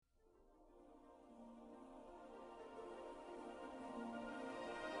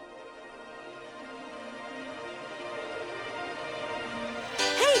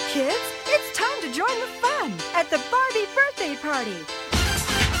join the fun at the Barbie birthday party.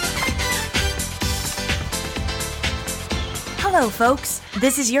 Hello, folks.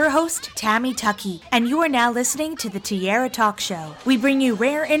 This is your host, Tammy Tuckey, and you are now listening to the Tiara Talk Show. We bring you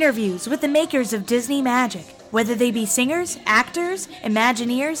rare interviews with the makers of Disney Magic. Whether they be singers, actors,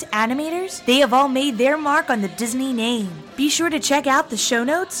 Imagineers, animators, they have all made their mark on the Disney name. Be sure to check out the show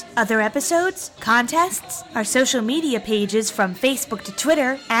notes, other episodes, contests, our social media pages from Facebook to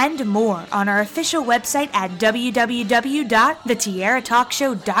Twitter, and more on our official website at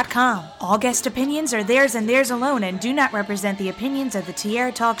www.thetiaratalkshow.com. All guest opinions are theirs and theirs alone and do not represent the opinions of the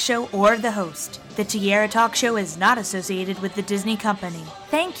Tiara Talk Show or the host. The Tiara Talk Show is not associated with the Disney Company.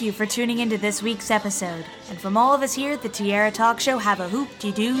 Thank you for tuning into this week's episode. And from all of us here at the Tiara Talk Show, have a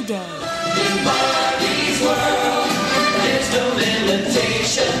hoop-de-doo day. In Barbie's world, there's no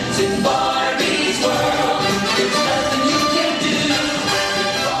limitations. In Barbie's world, there's nothing you can do.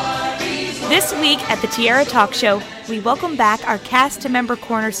 In Barbie's world. This week at the Tiara Talk Show, we welcome back our Cast Member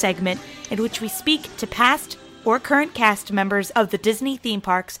Corner segment, in which we speak to past or current cast members of the Disney theme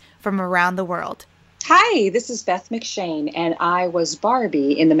parks from around the world. Hi, this is Beth McShane, and I was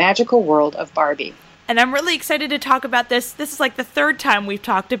Barbie in the magical world of Barbie. And I'm really excited to talk about this. This is like the third time we've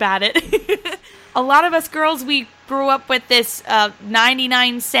talked about it. A lot of us girls, we grew up with this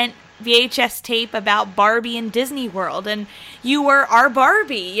 99-cent VHS tape about Barbie in Disney World, and you were our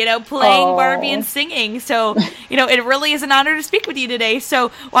Barbie, playing Barbie and singing. So, it really is an honor to speak with you today. So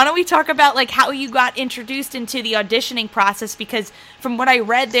why don't we talk about how you got introduced into the auditioning process, because from what I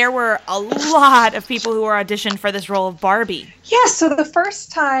read, there were a lot of people who were auditioned for this role of Barbie. Yeah, so the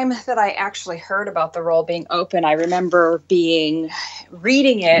first time that I actually heard about the role being open, I remember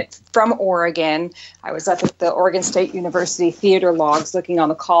reading it from Oregon. I was up at the Oregon State University theater logs looking on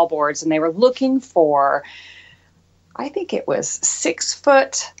the call boards, and they were looking for, I think it was 6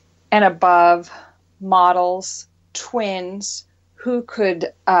 foot and above models, twins, who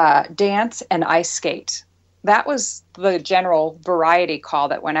could dance and ice skate. That was the general variety call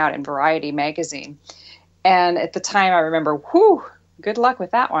that went out in Variety magazine. And at the time, I remember, good luck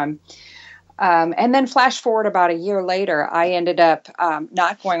with that one. And then flash forward about a year later, I ended up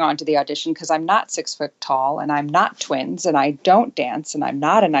not going on to the audition because I'm not 6 foot tall and I'm not twins and I don't dance and I'm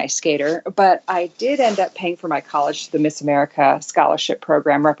not an ice skater. But I did end up paying for my college to the Miss America scholarship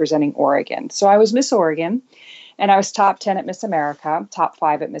program representing Oregon. So I was Miss Oregon and I was top 10 at Miss America, top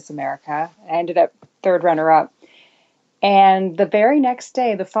 5 at Miss America. I ended up third runner up. And the very next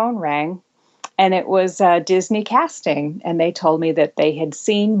day, the phone rang. And it was Disney casting, and they told me that they had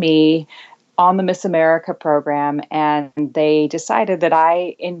seen me on the Miss America program, and they decided that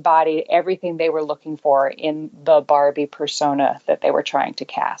I embodied everything they were looking for in the Barbie persona that they were trying to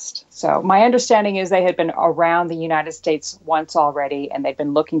cast. So my understanding is they had been around the United States once already, and they'd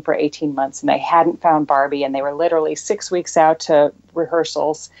been looking for 18 months, and they hadn't found Barbie, and they were literally 6 weeks out to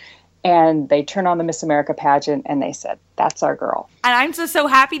rehearsals. And they turned on the Miss America pageant and they said, that's our girl. And I'm so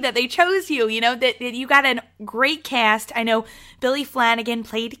happy that they chose you, that you got a great cast. I know Billy Flanagan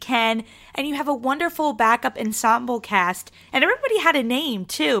played Ken, and you have a wonderful backup ensemble cast. And everybody had a name,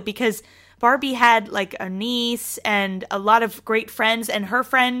 too, because Barbie had a niece and a lot of great friends, and her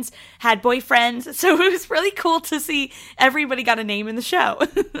friends had boyfriends. So it was really cool to see everybody got a name in the show.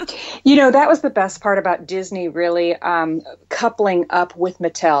 That was the best part about Disney really coupling up with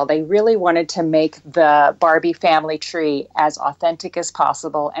Mattel. They really wanted to make the Barbie family tree as authentic as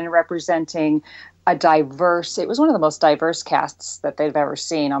possible and representing it was one of the most diverse casts that they've ever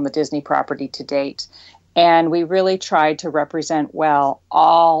seen on the Disney property to date. And we really tried to represent well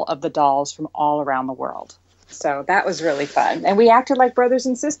all of the dolls from all around the world. So that was really fun. And we acted like brothers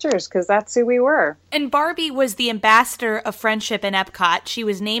and sisters because that's who we were. And Barbie was the ambassador of friendship in Epcot. She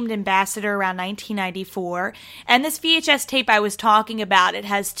was named ambassador around 1994. And this VHS tape I was talking about, it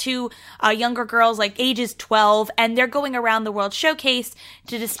has two younger girls ages 12, and they're going around the World Showcase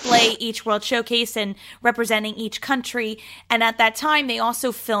to display each World Showcase and representing each country. And at that time, they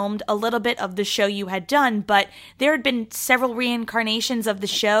also filmed a little bit of the show you had done, but there had been several reincarnations of the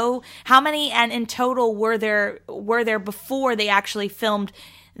show. How many, and in total, were there before they actually filmed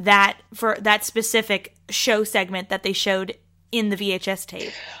that for that specific show segment that they showed in the VHS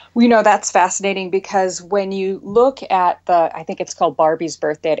tape? That's fascinating because when you look at I think it's called Barbie's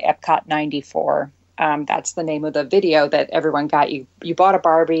Birthday at Epcot 94. That's the name of the video that everyone got. You bought a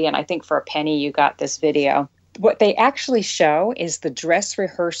Barbie, and I think for a penny you got this video. What they actually show is the dress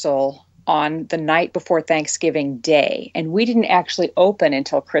rehearsal on the night before Thanksgiving Day, and we didn't actually open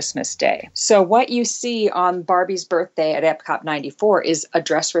until Christmas Day. So what you see on Barbie's Birthday at Epcot 94 is a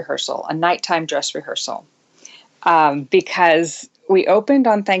dress rehearsal, a nighttime dress rehearsal, because we opened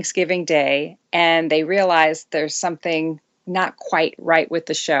on Thanksgiving Day, and they realized there's something not quite right with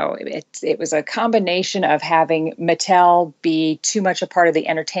the show. It was a combination of having Mattel be too much a part of the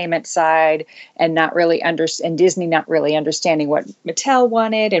entertainment side and not really and Disney not really understanding what Mattel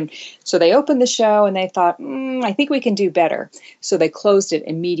wanted. And so they opened the show and they thought, I think we can do better. So they closed it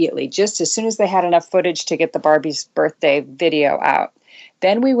immediately, just as soon as they had enough footage to get the Barbie's birthday video out.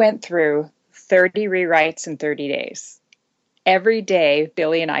 Then we went through 30 rewrites in 30 days. Every day,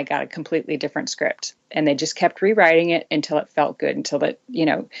 Billy and I got a completely different script, and they just kept rewriting it until it felt good, until it,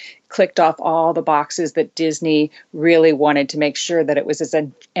 clicked off all the boxes that Disney really wanted to make sure that it was as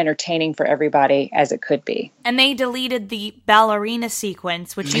entertaining for everybody as it could be. And they deleted the ballerina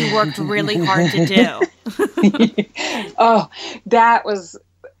sequence, which you worked really hard to do. Oh, that was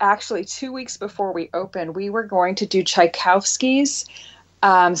actually 2 weeks before we opened. We were going to do Tchaikovsky's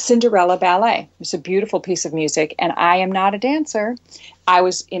Cinderella Ballet. It's a beautiful piece of music, and I am not a dancer. I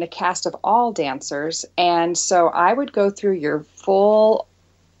was in a cast of all dancers, and so I would go through your full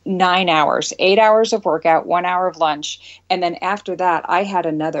 9 hours, 8 hours of workout, 1 hour of lunch, and then after that, I had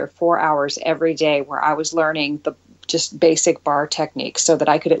another 4 hours every day where I was learning the just basic bar techniques so that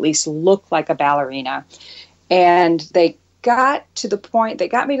I could at least look like a ballerina. And they got me to the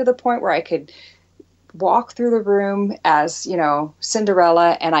point where I could walk through the room as,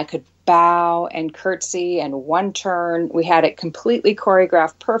 Cinderella, and I could bow and curtsy and one turn. We had it completely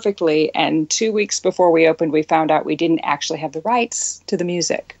choreographed perfectly. And 2 weeks before we opened, we found out we didn't actually have the rights to the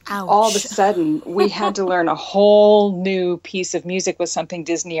music. Ouch. All of a sudden, we had to learn a whole new piece of music with something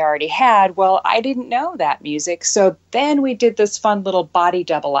Disney already had. Well, I didn't know that music. So then we did this fun little body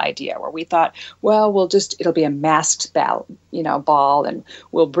double idea where we thought, well, it'll be a masked ball, and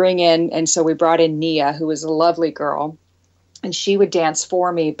we'll bring in. And so we brought in Nia, who was a lovely girl, and she would dance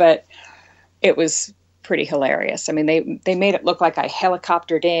for me, but it was pretty hilarious. I mean, they made it look like I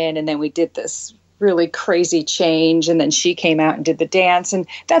helicoptered in, and then we did this really crazy change, and then she came out and did the dance, and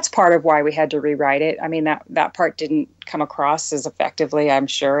that's part of why we had to rewrite it. I mean, that part didn't come across as effectively, I'm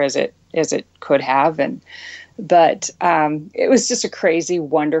sure, as it could have, but it was just a crazy,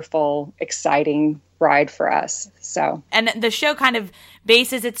 wonderful, exciting ride for us. So, and the show kind of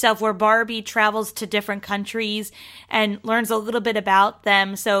bases itself where Barbie travels to different countries and learns a little bit about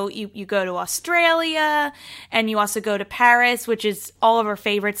them. So you go to Australia, and you also go to Paris, which is all of our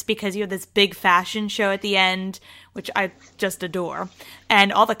favorites because you have this big fashion show at the end, which I just adore,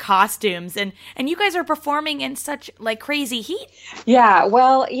 and all the costumes, and you guys are performing in such crazy heat. Yeah,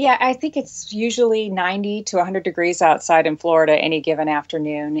 well, I think it's usually 90 to 100 degrees outside in Florida any given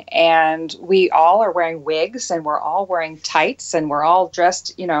afternoon, and we all are wearing wigs, and we're all wearing tights, and we're all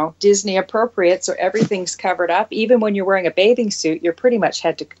dressed, Disney appropriate, so everything's covered up. Even when you're wearing a bathing suit, you're pretty much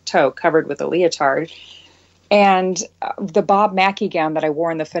head to toe covered with a leotard. And the Bob Mackie gown that I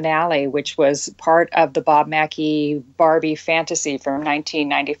wore in the finale, which was part of the Bob Mackie Barbie Fantasy from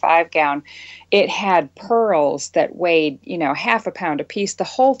 1995 gown, it had pearls that weighed, half a pound a piece. The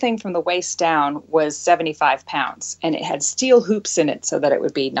whole thing from the waist down was 75 pounds. And it had steel hoops in it so that it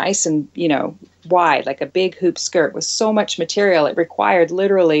would be nice and, wide, like a big hoop skirt with so much material. It required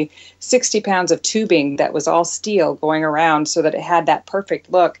literally 60 pounds of tubing that was all steel going around so that it had that perfect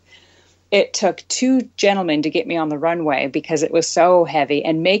look. It took 2 gentlemen to get me on the runway because it was so heavy,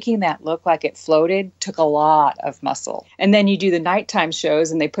 and making that look like it floated took a lot of muscle. And then you do the nighttime shows,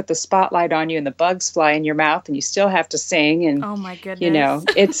 and they put the spotlight on you, and the bugs fly in your mouth, and you still have to sing. And oh my goodness,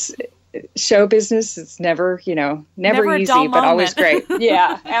 it's show business. It's never easy, but always great.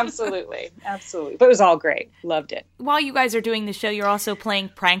 Yeah, absolutely. But it was all great. Loved it. While you guys are doing the show, you're also playing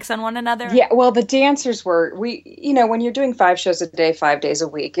pranks on one another? Yeah, well, the dancers when you're doing 5 shows a day, 5 days a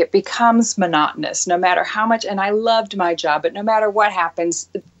week, it becomes monotonous no matter how much, and I loved my job, but no matter what happens,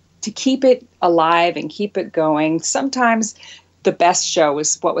 to keep it alive and keep it going, sometimes the best show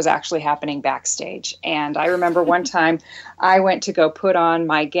was what was actually happening backstage. And I remember one time I went to go put on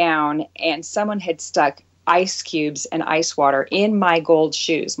my gown, and someone had stuck ice cubes and ice water in my gold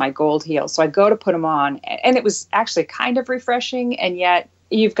shoes, my gold heels. So I go to put them on, and it was actually kind of refreshing. And yet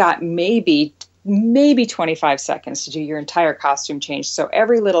you've got maybe 25 seconds to do your entire costume change. So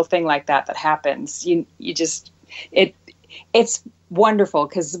every little thing like that happens, it's wonderful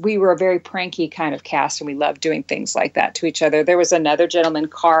because we were a very pranky kind of cast, and we loved doing things like that to each other. There was another gentleman,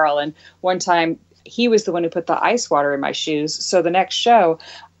 Carl, and one time he was the one who put the ice water in my shoes. So the next show,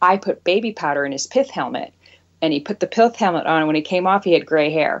 I put baby powder in his pith helmet, and he put the pith helmet on, and when he came off, he had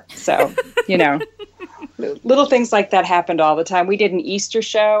gray hair. So, little things like that happened all the time. We did an Easter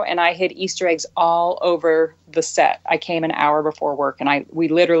show, and I hid Easter eggs all over the set. I came an hour before work, and we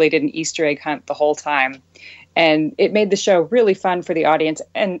literally did an Easter egg hunt the whole time. And it made the show really fun for the audience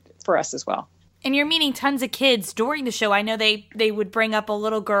and for us as well. And you're meeting tons of kids during the show. I know they would bring up a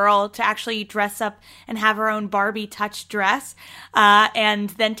little girl to actually dress up and have her own Barbie touch dress, and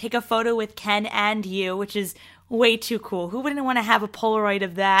then take a photo with Ken and you, which is way too cool. Who wouldn't want to have a Polaroid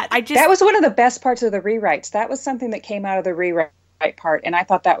of that? That was one of the best parts of the rewrites. That was something that came out of the rewrite part, and I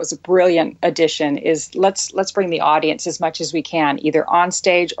thought that was a brilliant addition. Is let's bring the audience as much as we can, either on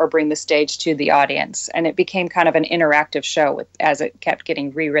stage or bring the stage to the audience. And it became kind of an interactive show as it kept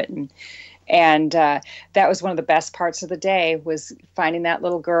getting rewritten. And that was one of the best parts of the day, was finding that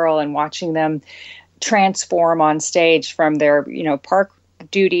little girl and watching them transform on stage from their, park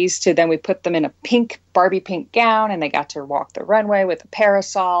duties to then we put them in a Barbie pink gown, and they got to walk the runway with a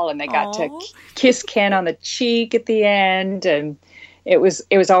parasol, and they got to kiss Ken on the cheek at the end. And it was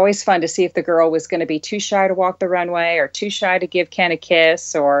always fun to see if the girl was going to be too shy to walk the runway or too shy to give Ken a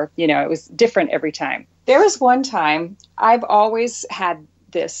kiss, or, it was different every time. There was one time, I've always had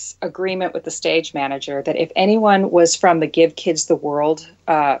this agreement with the stage manager that if anyone was from the Give Kids the World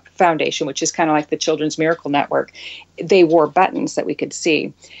Foundation, which is kind of like the Children's Miracle Network, they wore buttons that we could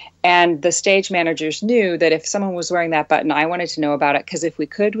see. And the stage managers knew that if someone was wearing that button, I wanted to know about it, because if we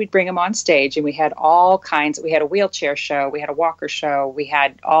could, we'd bring them on stage. And we had all kinds. We had a wheelchair show. We had a walker show. We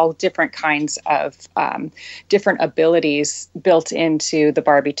had all different kinds of different abilities built into the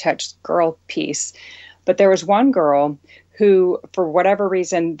Barbie Touch Girl piece. But there was one girl who, for whatever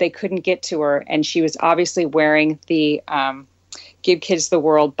reason, they couldn't get to her, and she was obviously wearing the Give Kids the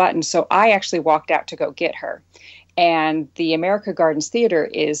World button. So I actually walked out to go get her. And the America Gardens Theater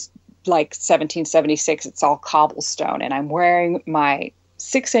is like 1776. It's all cobblestone, and I'm wearing my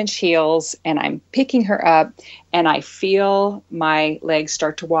 6-inch heels, and I'm picking her up, and I feel my legs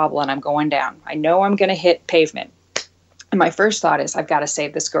start to wobble, and I'm going down. I know I'm going to hit pavement. And my first thought is, I've got to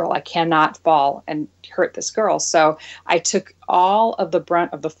save this girl. I cannot fall and hurt this girl. So I took all of the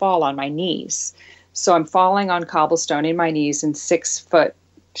brunt of the fall on my knees. So I'm falling on cobblestone in my knees in 6-foot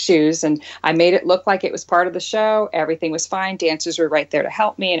shoes. And I made it look like it was part of the show. Everything was fine. Dancers were right there to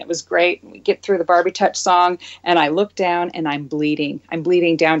help me, and it was great. We get through the Barbie Touch song, and I look down, and I'm bleeding. I'm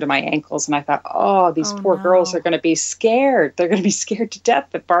bleeding down to my ankles. And I thought, these poor girls are going to be scared. They're going to be scared to death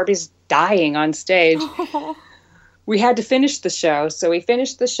that Barbie's dying on stage. We had to finish the show. So we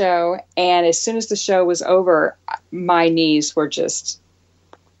finished the show, and as soon as the show was over, my knees were just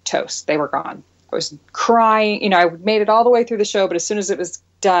toast. They were gone. I was crying. I made it all the way through the show, but as soon as it was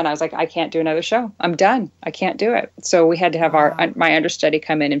done, I was like, I can't do another show. I'm done. I can't do it. So we had to have my understudy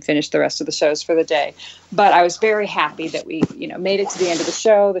come in and finish the rest of the shows for the day. But I was very happy that we, made it to the end of the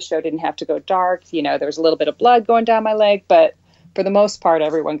show. The show didn't have to go dark. There was a little bit of blood going down my leg, but for the most part,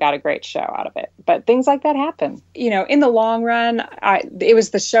 everyone got a great show out of it. But things like that happen. In the long run, it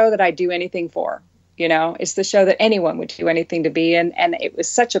was the show that I'd do anything for. It's the show that anyone would do anything to be in. And it was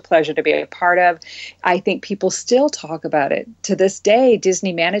such a pleasure to be a part of. I think people still talk about it. To this day,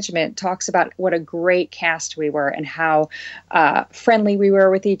 Disney management talks about what a great cast we were and how friendly we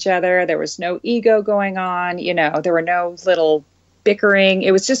were with each other. There was no ego going on. There were no little bickering.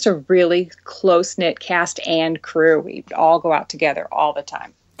 It was just a really close-knit cast and crew. We'd all go out together all the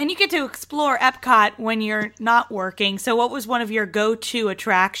time. And you get to explore Epcot when you're not working. So what was one of your go-to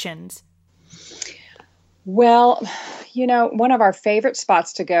attractions? Well, one of our favorite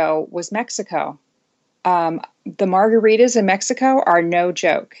spots to go was Mexico. The margaritas in Mexico are no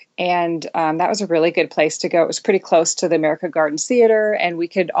joke. And that was a really good place to go. It was pretty close to the America Gardens Theater, and we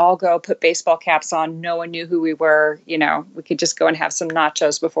could all go put baseball caps on. No one knew who we were. We could just go and have some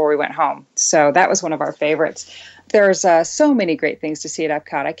nachos before we went home. So that was one of our favorites. There's so many great things to see at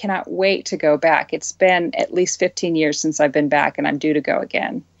Epcot. I cannot wait to go back. It's been at least 15 years since I've been back, and I'm due to go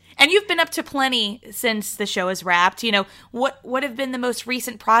again. And you've been up to plenty since the show is wrapped. What have been the most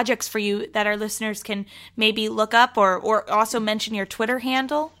recent projects for you that our listeners can maybe look up, or also mention your Twitter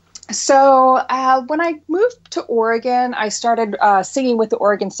handle? So when I moved to Oregon, I started singing with the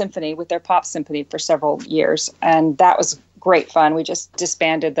Oregon Symphony, with their pop symphony, for several years. And that was great fun. We just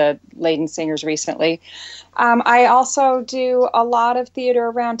disbanded the Layton Singers recently. I also do a lot of theater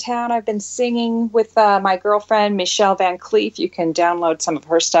around town. I've been singing with my girlfriend, Michelle Van Cleef. You can download some of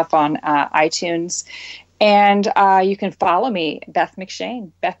her stuff on iTunes. And you can follow me, Beth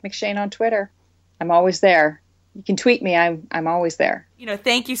McShane on Twitter. I'm always there. You can tweet me. I'm always there.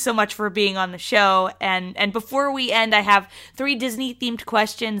 Thank you so much for being on the show. And before we end, I have 3 Disney-themed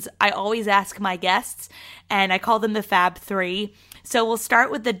questions I always ask my guests, and I call them the Fab 3. So we'll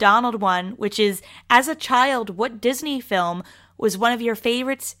start with the Donald one, which is, as a child, what Disney film was one of your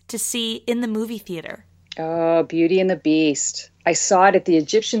favorites to see in the movie theater? Oh, Beauty and the Beast. I saw it at the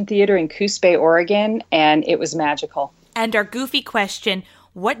Egyptian Theater in Coos Bay, Oregon, and it was magical. And our goofy question,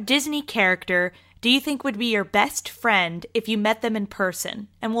 what Disney character do you think would be your best friend if you met them in person?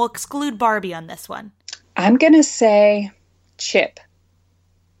 And we'll exclude Barbie on this one. I'm going to say Chip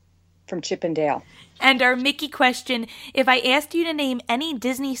from Chip and Dale. And our Mickey question, if I asked you to name any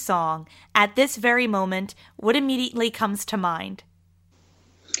Disney song at this very moment, what immediately comes to mind?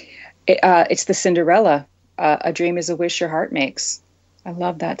 It's the Cinderella. A dream is a wish your heart makes. I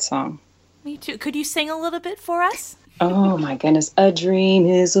love that song. Me too. Could you sing a little bit for us? Oh my goodness. A dream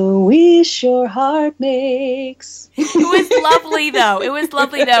is a wish your heart makes. It was lovely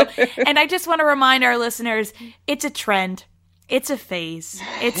though. And I just want to remind our listeners, it's a trend. It's a phase.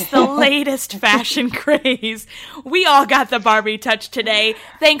 It's the latest fashion craze. We all got the Barbie touch today.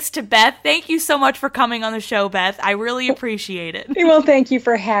 Thanks to Beth. Thank you so much for coming on the show, Beth. I really appreciate it. Well, thank you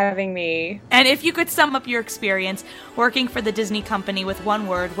for having me. And if you could sum up your experience working for the Disney company with one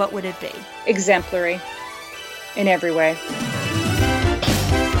word, what would it be? Exemplary. In every way.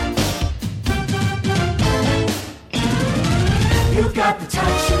 You've got the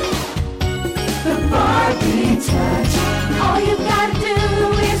touch, the Barbie touch. All you gotta do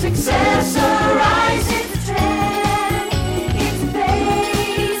is accessorize. It's a trend, it's a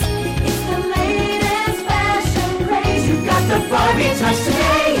phase, it's the latest fashion craze. You've got the Barbie touch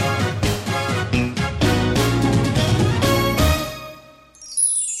today.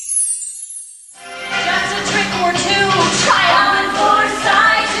 Just a trick or two.